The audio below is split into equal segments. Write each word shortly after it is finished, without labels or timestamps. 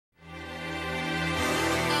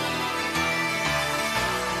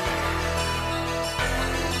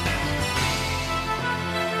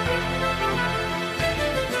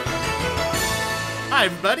Hi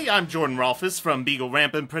everybody, I'm Jordan Rolfus from Beagle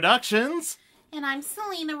Rampant Productions. And I'm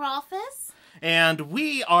Selena Rolfus. And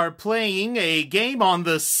we are playing a game on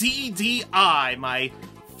the CDI, my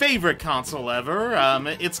favorite console ever.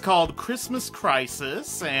 It's called Christmas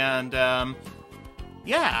Crisis, and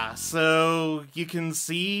yeah, so you can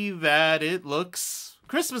see that it looks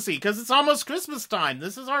Christmassy, because it's almost Christmas time.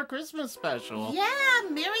 This is our Christmas special. Yeah,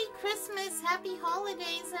 Merry Christmas, Happy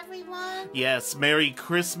Holidays, everyone. Yes, Merry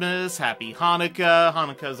Christmas, Happy Hanukkah.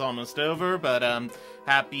 Hanukkah's almost over, but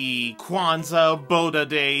Happy Kwanzaa, Boda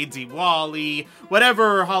Day, Diwali,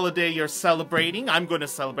 whatever holiday you're celebrating. I'm going to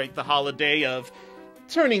celebrate the holiday of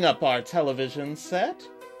turning up our television set.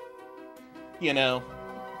 You know,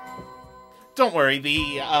 don't worry,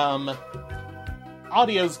 the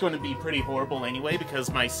audio's going to be pretty horrible anyway because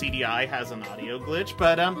my CDI has an audio glitch,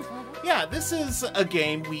 but yeah, this is a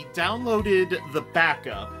game. We downloaded the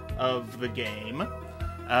backup of the game.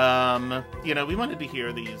 You know, we wanted to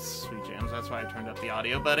hear these sweet jams, that's why I turned up the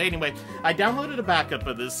audio, but anyway, I downloaded a backup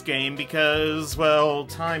of this game because, well,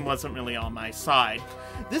 time wasn't really on my side.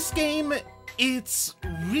 This game, it's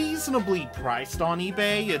reasonably priced on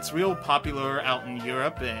eBay. It's real popular out in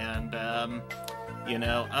Europe, and, you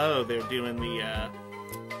know, oh, they're doing the,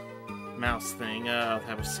 mouse thing. Oh,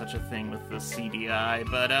 that was such a thing with the CDI,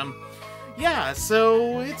 but, yeah,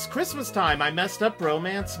 so it's Christmas time. I messed up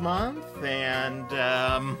Romance Month, and,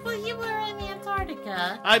 Well, you were in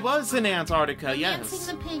Antarctica. I was in Antarctica, yes.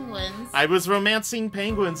 Romancing the penguins. I was romancing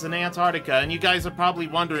penguins in Antarctica, and you guys are probably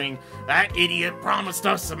wondering, that idiot promised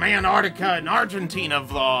us some Antarctica and Argentina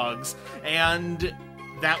vlogs, and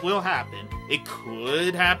that will happen. It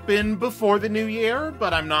could happen before the new year,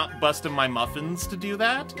 but I'm not busting my muffins to do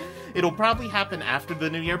that. It'll probably happen after the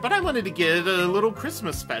new year, but I wanted to get a little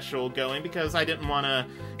Christmas special going because I didn't want to,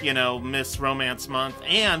 you know, miss Romance Month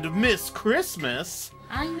and miss Christmas.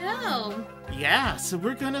 I know. Yeah, so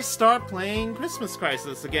we're gonna start playing Christmas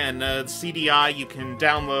Crisis again. CDI, you can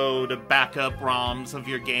download backup ROMs of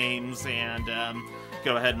your games and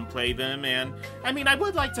go ahead and play them. And I mean, I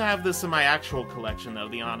would like to have this in my actual collection, though,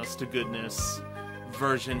 the honest to goodness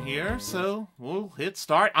version here. So we'll hit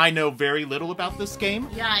start. I know very little about this game.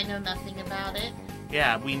 Yeah, I know nothing about it.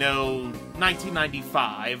 Yeah, we know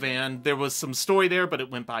 1995, and there was some story there, but it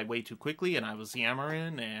went by way too quickly, and I was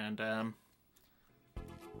yammering, and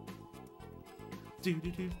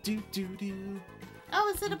do-do-do-do-do-do.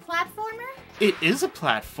 Oh, is it a platformer? It is a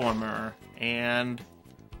platformer, and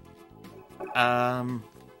come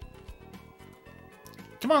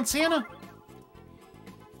on, Santa.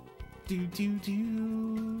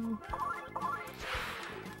 Do-do-do.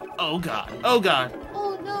 Oh god, oh god.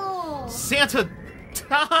 Oh no. Santa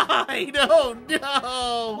died! Oh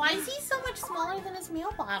no! Why is he so much smaller than his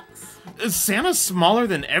mailbox? Santa's smaller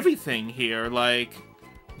than everything here, like,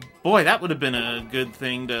 boy, that would have been a good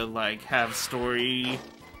thing to, like, have story,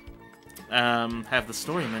 have the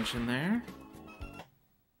story mentioned there.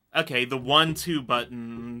 Okay, the 1-2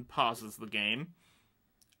 button pauses the game.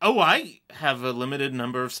 Oh, I have a limited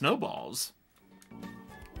number of snowballs.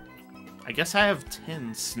 I guess I have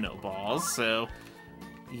 10 snowballs, so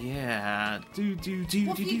yeah. Well,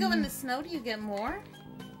 if you go in the snow, do you get more?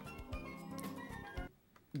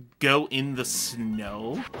 Go in the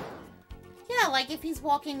snow? Yeah, like if he's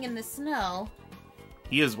walking in the snow.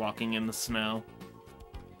 He is walking in the snow.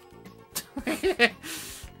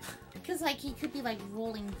 Because, like, he could be, like,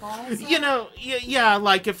 rolling balls. You know, yeah,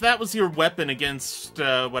 like, if that was your weapon against,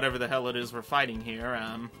 whatever the hell it is we're fighting here,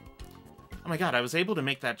 oh my god, I was able to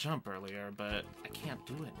make that jump earlier, but I can't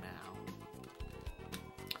do it now.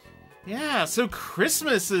 Yeah, so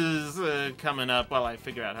Christmas is, coming up while I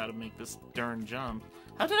figure out how to make this darn jump.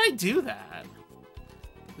 How did I do that?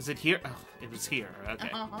 Is it here? Oh, it was here, okay.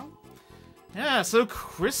 Uh-huh. Yeah, so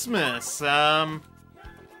Christmas,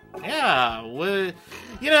 yeah,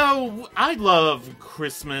 you know, I love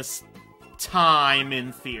Christmas time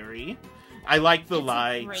in theory. I like the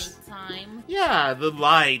lights. It's a great time. Yeah, the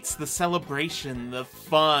lights, the celebration, the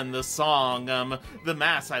fun, the song, the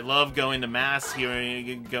mass. I love going to mass,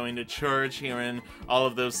 going to church, hearing all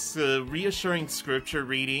of those reassuring scripture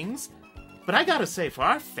readings. But I gotta say, for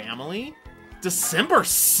our family, December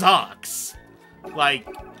sucks. Like,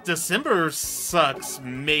 December sucks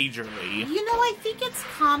majorly. You know, I think it's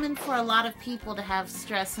common for a lot of people to have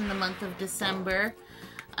stress in the month of December.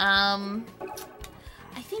 I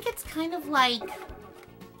think it's kind of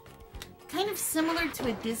similar to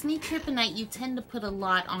a Disney trip in that you tend to put a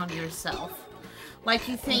lot on yourself. Like,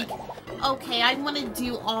 you think, okay, I want to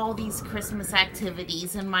do all these Christmas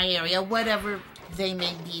activities in my area, whatever they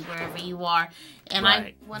may be, wherever you are. And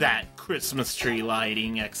right. I wanna, that Christmas tree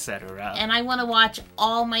lighting, etc. And I want to watch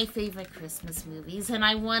all my favorite Christmas movies. And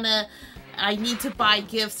I need to buy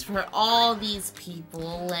gifts for all these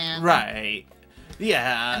people. And right.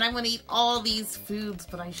 Yeah. And I want to eat all these foods,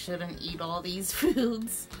 but I shouldn't eat all these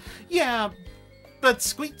foods. Yeah, but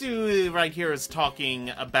Squeak-Doo right here is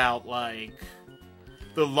talking about, like,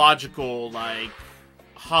 the logical, like,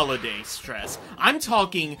 holiday stress. I'm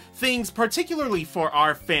talking things particularly for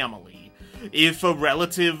our family. If a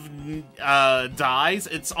relative dies,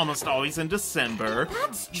 it's almost always in December.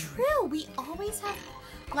 That's true. We always have,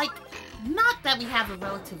 like, not that we have a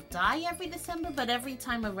relative die every December, but every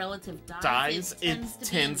time a relative dies, it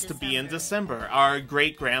tends to be in December. Our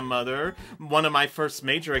great-grandmother, one of my first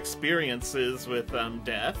major experiences with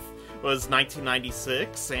death, was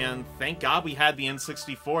 1996, and thank God we had the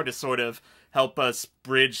N64 to sort of help us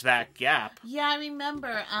bridge that gap. Yeah, I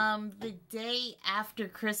remember the day after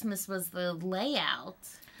Christmas was the layout,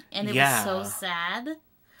 and it was so sad.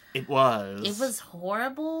 It was. It was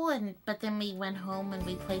horrible, but then we went home and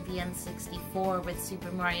we played the N64 with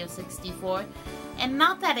Super Mario 64, and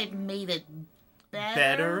not that it made it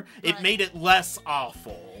better, it made it less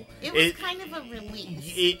awful. It was kind of a release.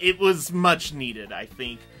 It was much needed, I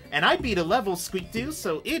think. And I beat a level, Squeak-Doo,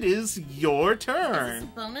 so it is your turn. Is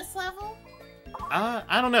this a bonus level?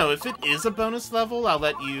 I don't know. If it is a bonus level, I'll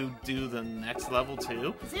let you do the next level,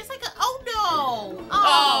 too. There's like a... Oh, no!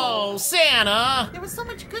 Oh, Santa! There was so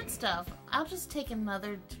much good stuff. I'll just take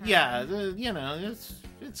another turn. Yeah, you know,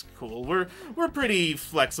 it's cool. We're pretty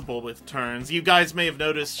flexible with turns. You guys may have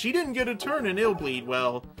noticed she didn't get a turn in Illbleed.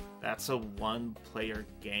 Well, that's a one-player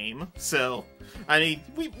game. So, I mean,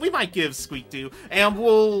 we might give Squeak-Doo, and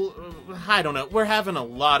we'll... I don't know. We're having a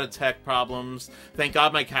lot of tech problems. Thank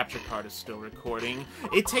God my capture card is still recording.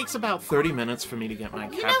 It takes about 30 minutes for me to get my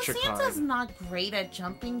capture card. Santa's not great at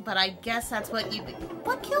jumping, but I guess that's what you...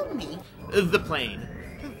 What killed me? The plane.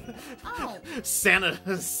 Oh. Santa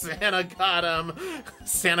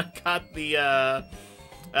got the,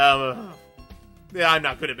 yeah, I'm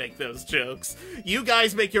not gonna make those jokes. You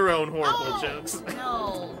guys make your own horrible jokes.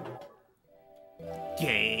 No.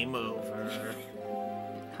 Game over.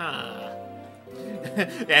 Huh.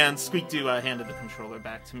 And Squeak-Doo handed the controller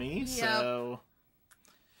back to me, yep.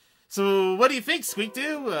 So what do you think,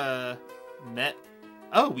 Squeak-Doo?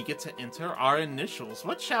 Oh, we get to enter our initials.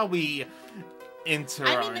 What shall we enter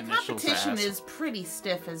our initials as? The competition is pretty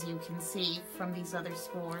stiff, as you can see from these other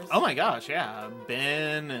scores. Oh my gosh, yeah.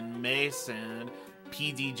 Ben and Mace and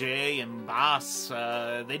PDJ and Boss,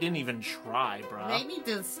 they didn't even try, bruh. They need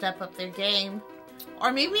to step up their game.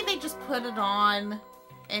 Or maybe they just put it on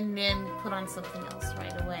and then put on something else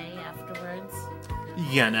right away afterwards.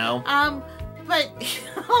 You know. But...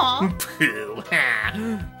 Pooh. But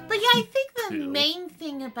yeah, I think the main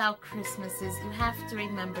thing about Christmas is you have to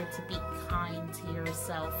remember to be kind to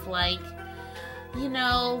yourself. Like, you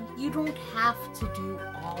know, you don't have to do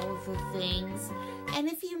all the things. And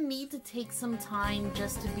if you need to take some time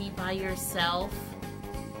just to be by yourself,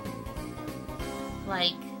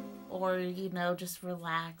 like, or, you know, just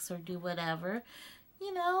relax or do whatever,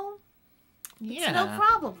 you know, it's no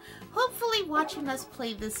problem. Hopefully watching us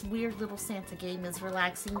play this weird little Santa game is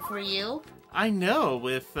relaxing for you. I know,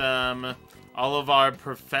 with all of our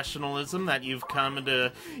professionalism that you've come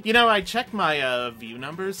to... You know, I checked my view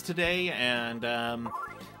numbers today, and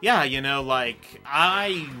yeah, you know, like,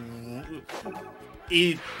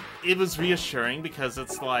 it was reassuring because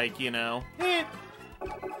it's like, you know,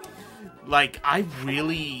 like, I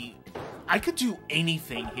could do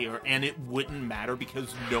anything here and it wouldn't matter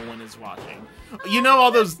because no one is watching. You know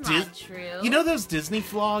all those true. You know those Disney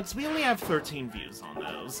vlogs? We only have 13 views on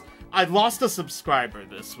those. I lost a subscriber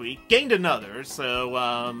this week, gained another, so oh,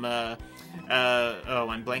 I'm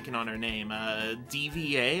blanking on her name.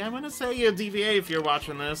 DVA, I'm gonna say. DVA, if you're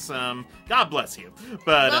watching this, God bless you.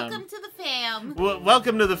 But welcome to the fam.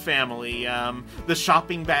 Welcome to the family. The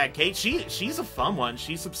shopping bag Kate, she's a fun one.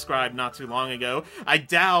 She subscribed not too long ago. I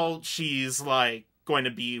doubt she's like going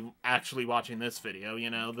to be actually watching this video. You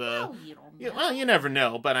know No, you don't know. Well, you never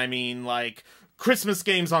know. But I mean, like Christmas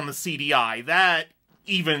games on the CDI that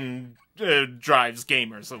even drives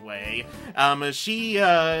gamers away. She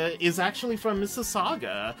is actually from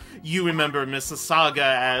Mississauga. You remember Mississauga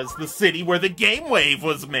as the city where the Game Wave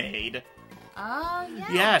was made. Oh,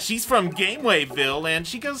 yeah. Yeah, she's from Game Waveville, and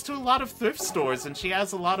she goes to a lot of thrift stores, and she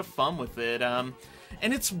has a lot of fun with it. And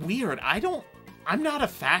it's weird. I'm not a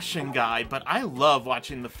fashion guy, but I love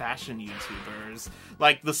watching the fashion YouTubers.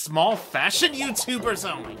 Like, the small fashion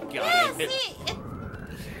YouTubers, oh my god. Yeah, see,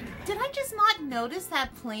 Did I just not notice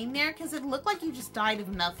that plane there? Because it looked like you just died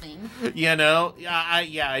of nothing. You know,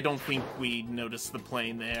 I don't think we noticed the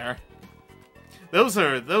plane there. Those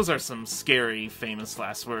are some scary famous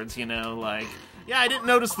last words, you know, like, yeah, I didn't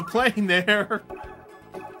notice the plane there.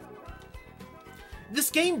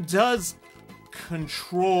 This game does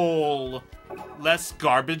control less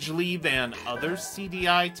garbagely than other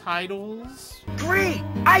CDI titles. Great!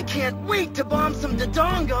 I can't wait to bomb some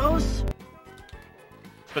Dodongos!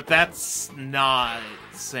 But that's not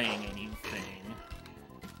saying anything.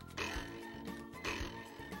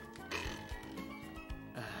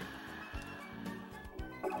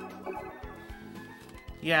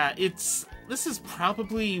 Yeah, this is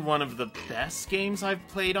probably one of the best games I've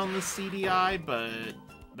played on the CDI, but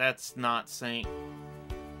that's not saying...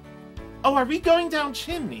 Oh, are we going down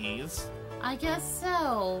chimneys? I guess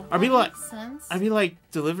so. Are we like... Makes sense. Are we like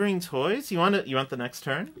delivering toys? You want the next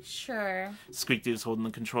turn? Sure. Squeak-Doo's holding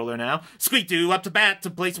the controller now. Squeak-Doo up to bat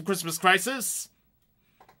to play some Christmas Crisis.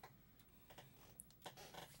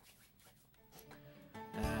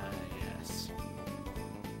 Yes.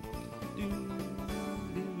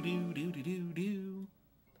 Do.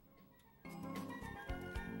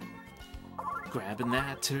 Grabbing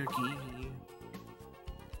that turkey.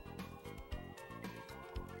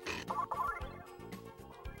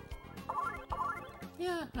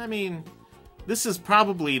 Yeah, I mean, this is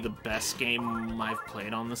probably the best game I've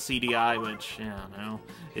played on the CDI, which, yeah, I don't know,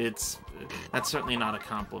 that's certainly not a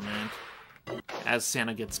compliment, as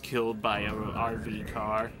Santa gets killed by a RV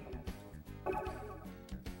car.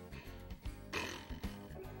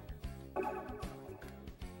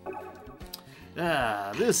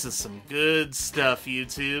 This is some good stuff,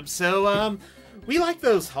 YouTube. So, we like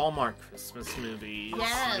those Hallmark Christmas movies.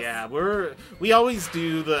 Yes. Yeah, we always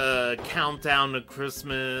do the countdown to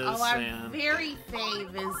Christmas. Oh, our very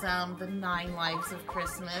fave is the 9 Lives of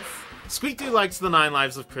Christmas. Squeak-Doo likes the 9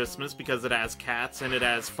 Lives of Christmas because it has cats and it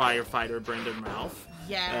has firefighter Brendan Ralph.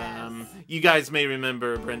 Yes. You guys may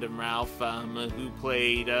remember Brendan Ralph, who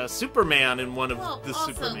played Superman in one of the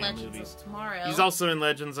Superman Legends movies. Of Tomorrow. He's also in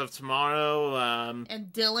Legends of Tomorrow.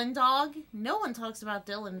 And Dylan Dog. No one talks about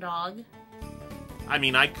Dylan Dog. I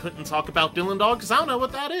mean, I couldn't talk about Dylan Dog because I don't know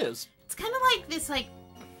what that is. It's kind of like this,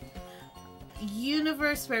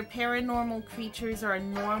 universe where paranormal creatures are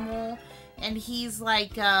normal, and he's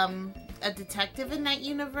like a detective in that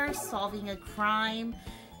universe solving a crime.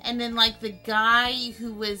 And then, the guy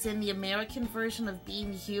who was in the American version of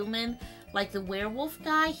Being Human, the werewolf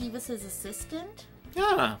guy, he was his assistant.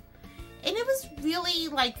 Yeah. And it was really,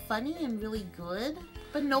 funny and really good.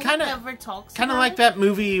 But no one ever talks about it. Kind of like that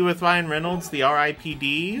movie with Ryan Reynolds, the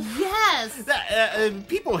R.I.P.D. Yes!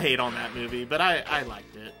 People hate on that movie, but I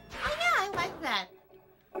liked it. Oh, yeah, I like that.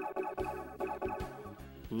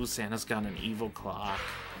 Ooh, Santa's got an evil clock.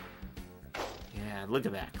 Yeah, look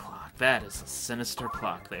at that clock. That is a sinister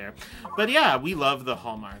clock there. But yeah, we love the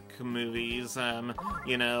Hallmark movies, and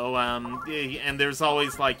there's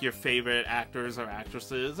always, your favorite actors or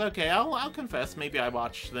actresses. Okay, I'll confess, maybe I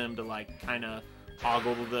watch them to, kind of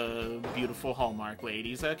ogle the beautiful Hallmark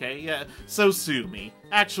ladies. Okay, yeah, so sue me.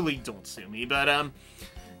 Actually, don't sue me, but,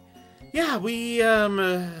 yeah, we,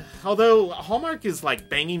 although Hallmark is,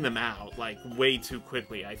 banging them out, way too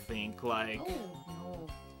quickly, I think, Oh, no.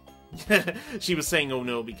 She was saying, oh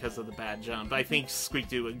no, because of the bad jump. I think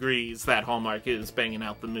Squeak-Doo agrees that Hallmark is banging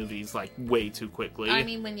out the movies, way too quickly. I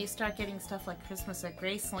mean, when you start getting stuff like Christmas at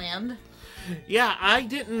Graceland. Yeah, I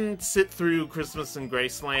didn't sit through Christmas in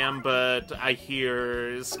Graceland, but I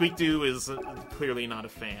hear Squeak-Doo is clearly not a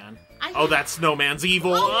fan. Oh, that snowman's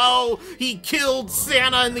evil! Oh, he killed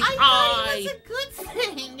Santa in the eye! I thought it was a good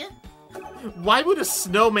thing! Why would a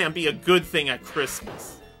snowman be a good thing at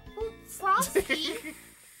Christmas? Well, Frosty...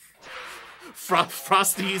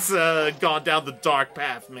 Frosty's gone down the dark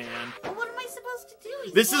path, man. Well, what am I supposed to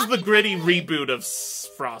do? This is the gritty reboot of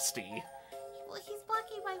Frosty. Well, he's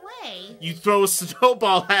blocking my way. You throw a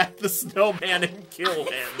snowball at the snowman and kill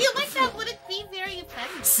him. I feel like that wouldn't be very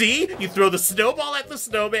effective. See? You throw the snowball at the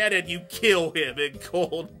snowman and you kill him in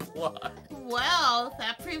cold blood. Well,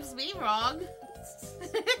 that proves me wrong.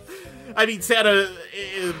 I mean, Santa,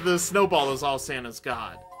 the snowball is all Santa's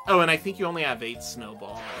got. Oh, and I think you only have 8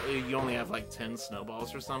 snowballs. You only have 10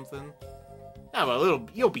 snowballs or something. Oh, well,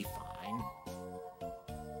 you'll be fine.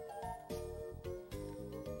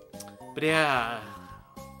 But yeah,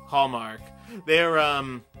 Hallmark. They're,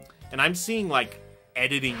 and I'm seeing,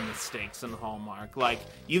 editing mistakes in Hallmark.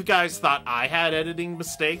 You guys thought I had editing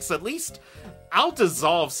mistakes? At least I'll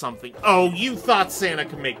dissolve something. Oh, you thought Santa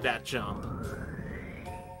could make that jump.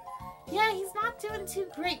 Yeah, he's not doing too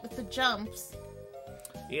great with the jumps.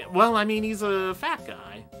 Yeah, well, I mean, he's a fat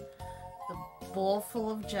guy. bowl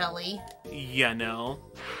full of jelly. You know.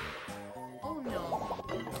 Oh no.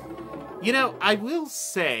 You know, I will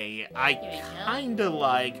say, I Here you go. kinda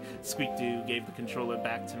like Squeak-Doo gave the controller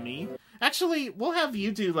back to me. Actually, we'll have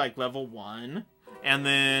you do, like, level 1, and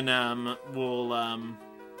then, we'll,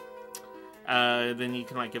 then you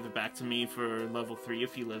can, like, give it back to me for level 3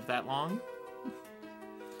 if you live that long.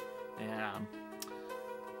 Yeah.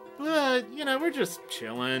 But, you know, we're just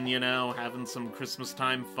chilling, you know, having some Christmas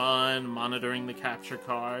time fun, monitoring the capture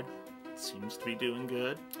card. Seems to be doing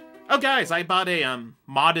good. Oh, guys, I bought a,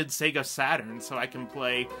 modded Sega Saturn so I can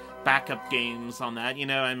play backup games on that. You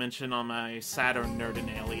know, I mentioned on my Saturn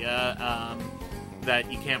Nerdinalia,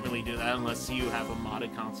 that you can't really do that unless you have a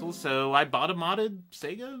modded console, so I bought a modded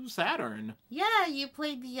Sega Saturn. Yeah, you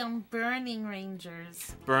played the Burning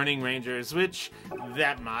Rangers. Burning Rangers, which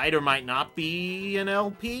that might or might not be an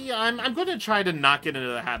LP. I'm going to try to not get into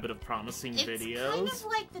the habit of promising videos. It's kind of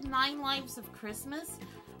like the 9 Lives of Christmas,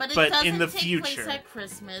 but it But doesn't in the take future. place at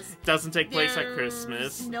Christmas. Doesn't take place at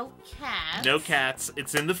Christmas. There's no cats. No cats.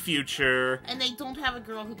 It's in the future. And they don't have a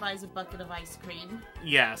girl who buys a bucket of ice cream.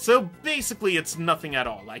 Yeah, so basically it's nothing at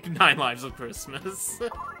all like 9 Lives of Christmas.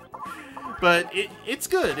 But it's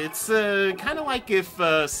good. It's kind of like if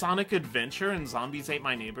Sonic Adventure and Zombies Ate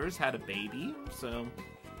My Neighbors had a baby, so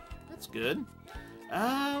that's good.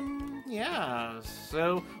 Yeah,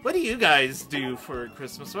 so what do you guys do for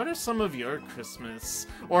Christmas? What are some of your Christmas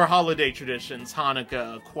or holiday traditions?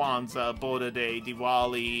 Hanukkah, Kwanzaa, Boda Day,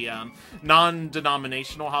 Diwali,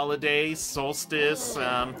 non-denominational holidays, solstice,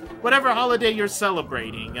 whatever holiday you're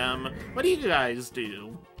celebrating. What do you guys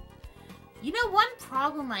do? You know, one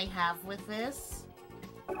problem I have with this,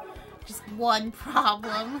 just one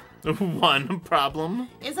problem, One problem?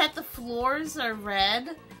 is that the floors are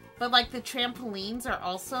red, but, like, the trampolines are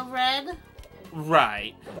also red.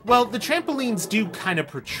 Right. Well, the trampolines do kind of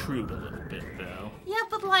protrude a little bit, though. Yeah,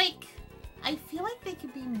 but, like, I feel like they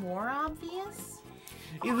could be more obvious.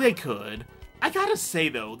 Yeah, they could. I gotta say,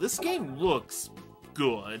 though, this game looks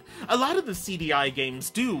good. A lot of the CDI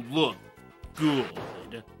games do look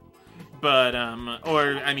good. But,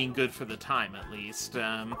 I mean, good for the time, at least.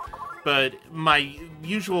 But my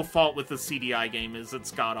usual fault with the CDI game is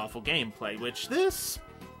its god-awful gameplay, which this...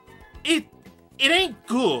 It ain't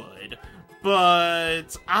good,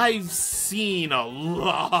 but I've seen a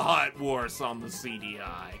lot worse on the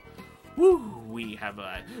CDI. Woo, we have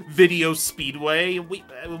a Video Speedway. We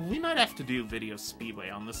might have to do Video Speedway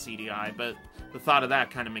on the CDI, but the thought of that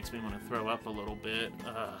kind of makes me want to throw up a little bit.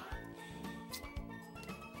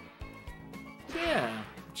 Yeah,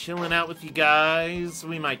 chilling out with you guys.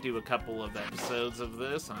 We might do a couple of episodes of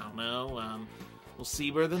this. I don't know. We'll see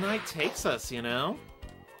where the night takes us, you know?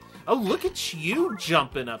 Oh, look at you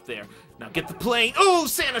jumping up there. Now get the plane. Oh,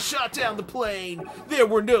 Santa shot down the plane. There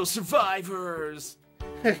were no survivors.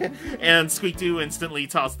 And Squeak-Doo instantly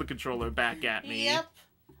tossed the controller back at me. Yep.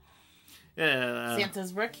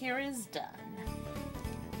 Santa's work here is done.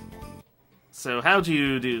 So how'd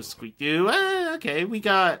you do, Squeak-Doo? Okay, we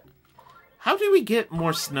got... How do we get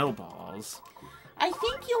more snowballs? I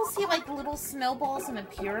think you'll see, like, little snowballs in a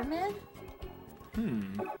pyramid.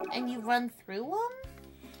 And you run through them?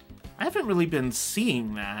 I haven't really been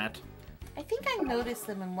seeing that. I think I noticed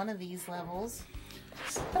them in one of these levels.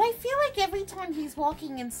 But I feel like every time he's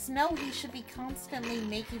walking in snow, he should be constantly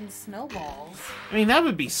making snowballs. I mean, that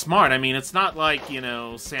would be smart. I mean, it's not like, you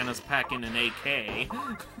know, Santa's packing an AK.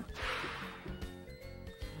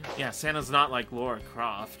 Yeah, Santa's not like Lara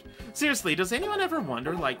Croft. Seriously, does anyone ever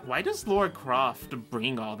wonder, like, why does Lara Croft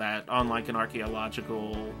bring all that on, like, an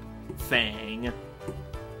archaeological thing?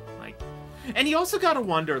 Like, and you also gotta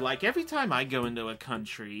wonder, like, every time I go into a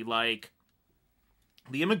country, like,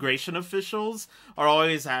 the immigration officials are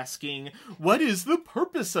always asking, what is the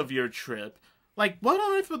purpose of your trip? Like, what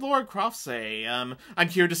on earth would Lara Croft say? I'm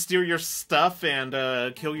here to steal your stuff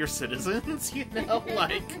and, kill your citizens, you know?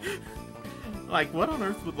 Like, what on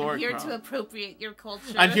earth would Lara Croft... Here to appropriate your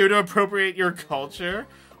culture. I'm here to appropriate your culture?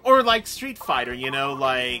 Or, like, Street Fighter, you know,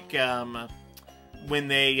 like, when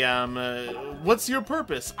they, what's your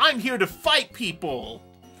purpose? I'm here to fight people!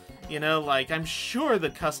 You know, like, I'm sure the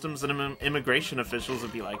customs and immigration officials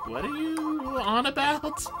would be like, what are you on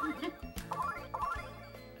about?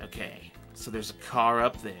 Okay, so there's a car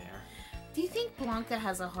up there. Do you think Blanca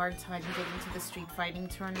has a hard time getting to the street fighting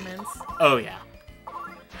tournaments? Oh, yeah.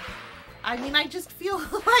 I mean, I just feel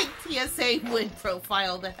like TSA would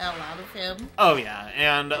profile the hell out of him. Oh, yeah,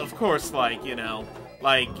 and of course, like, you know,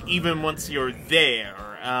 like, even once you're there,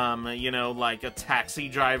 you know, like a taxi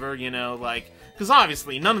driver, you know, like, Because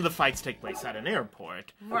obviously, none of the fights take place at an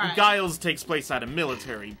airport. Right. Giles takes place at a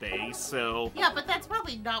military base, so... Yeah, but that's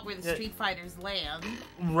probably not where the Street Fighters land.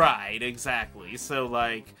 Right, exactly. So,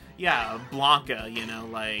 like, yeah, Blanca, you know,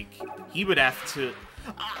 like, he would have to...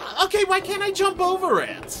 okay, why can't I jump over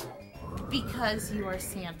it? Because you are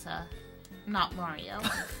Santa, not Mario.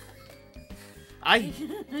 I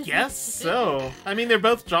guess so. I mean, they're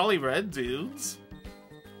both jolly red dudes.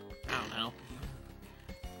 I don't know.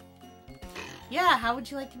 Yeah, how would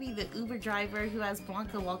you like to be the Uber driver who has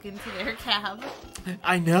Blanca walk into their cab?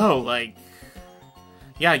 I know, like...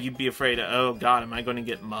 yeah, you'd be afraid of, oh god, am I going to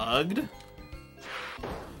get mugged?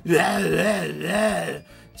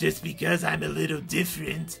 Just because I'm a little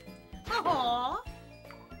different. Aww.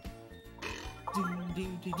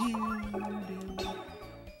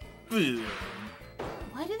 Boom.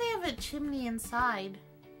 Why do they have a chimney inside?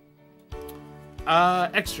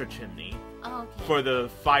 Extra chimney. Oh, okay. For the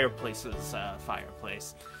fireplace's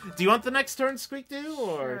fireplace. Do you want the next turn, Squeak-Doo,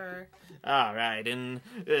 or...? Sure. Alright, and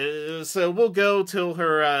so we'll go till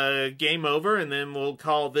her game over, and then we'll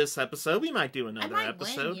call this episode. We might do another I might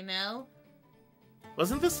episode. win, you know?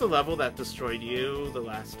 Wasn't this the level that destroyed you the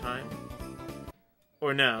last time?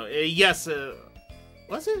 Or no? Yes,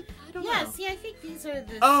 was it? I don't know. Yeah, see, I think these are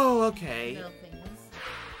the Oh, okay. little things.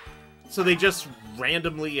 So they just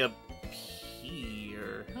randomly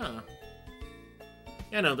appear. Huh.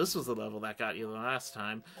 Yeah, no, this was the level that got you the last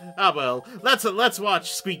time. Ah, well, let's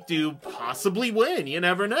watch Squeak-Doo possibly win. You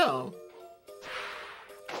never know.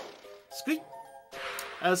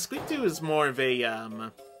 Squeak-Doo is more of a,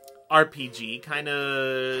 RPG, kind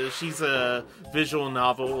of... she's a visual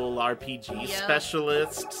novel RPG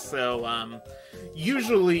specialist, so,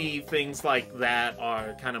 usually things like that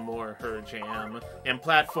are kind of more her jam. And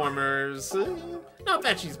platformers, not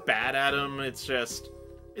that she's bad at them, it's just...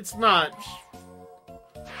 it's not...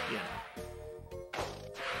 yeah.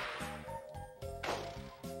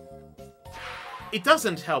 It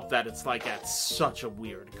doesn't help that it's, like, at such a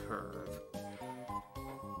weird curve.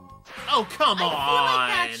 Oh, come on!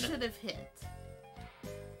 I feel like that should have hit.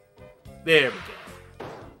 There we go.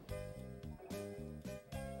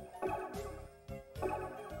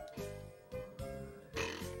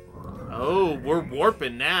 Oh, we're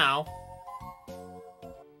warping now.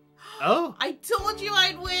 Oh. I told you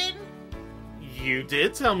I'd win! You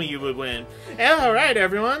did tell me you would win. Alright,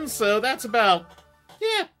 everyone, so that's about...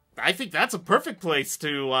 yeah, I think that's a perfect place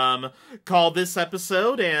to call this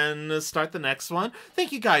episode and start the next one.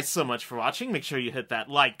 Thank you guys so much for watching. Make sure you hit that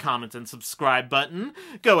like, comment, and subscribe button.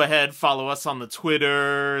 Go ahead, follow us on the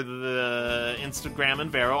Twitter, the Instagram,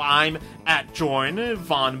 and Vero. I'm at Jorn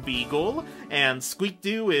Von Beagle, and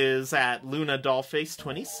Squeak-Doo is at Luna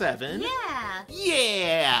Dollface27. Yeah!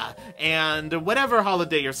 Yeah! And whatever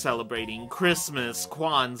holiday you're celebrating, Christmas,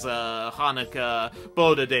 Kwanzaa, Hanukkah,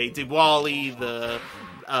 Boda Day, Diwali, the...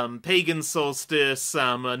 pagan solstice,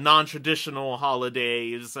 non-traditional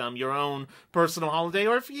holidays, your own personal holiday,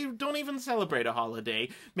 or if you don't even celebrate a holiday,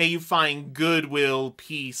 may you find goodwill,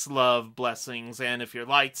 peace, love, blessings, and if your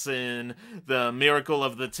light's in the miracle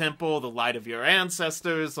of the temple, the light of your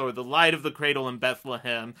ancestors, or the light of the cradle in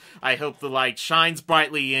Bethlehem, I hope the light shines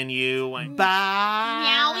brightly in you, and bye!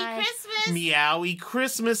 Meowie Christmas! Meowie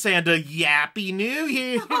Christmas and a yappy New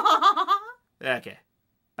Year! Okay,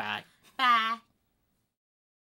 bye. Bye.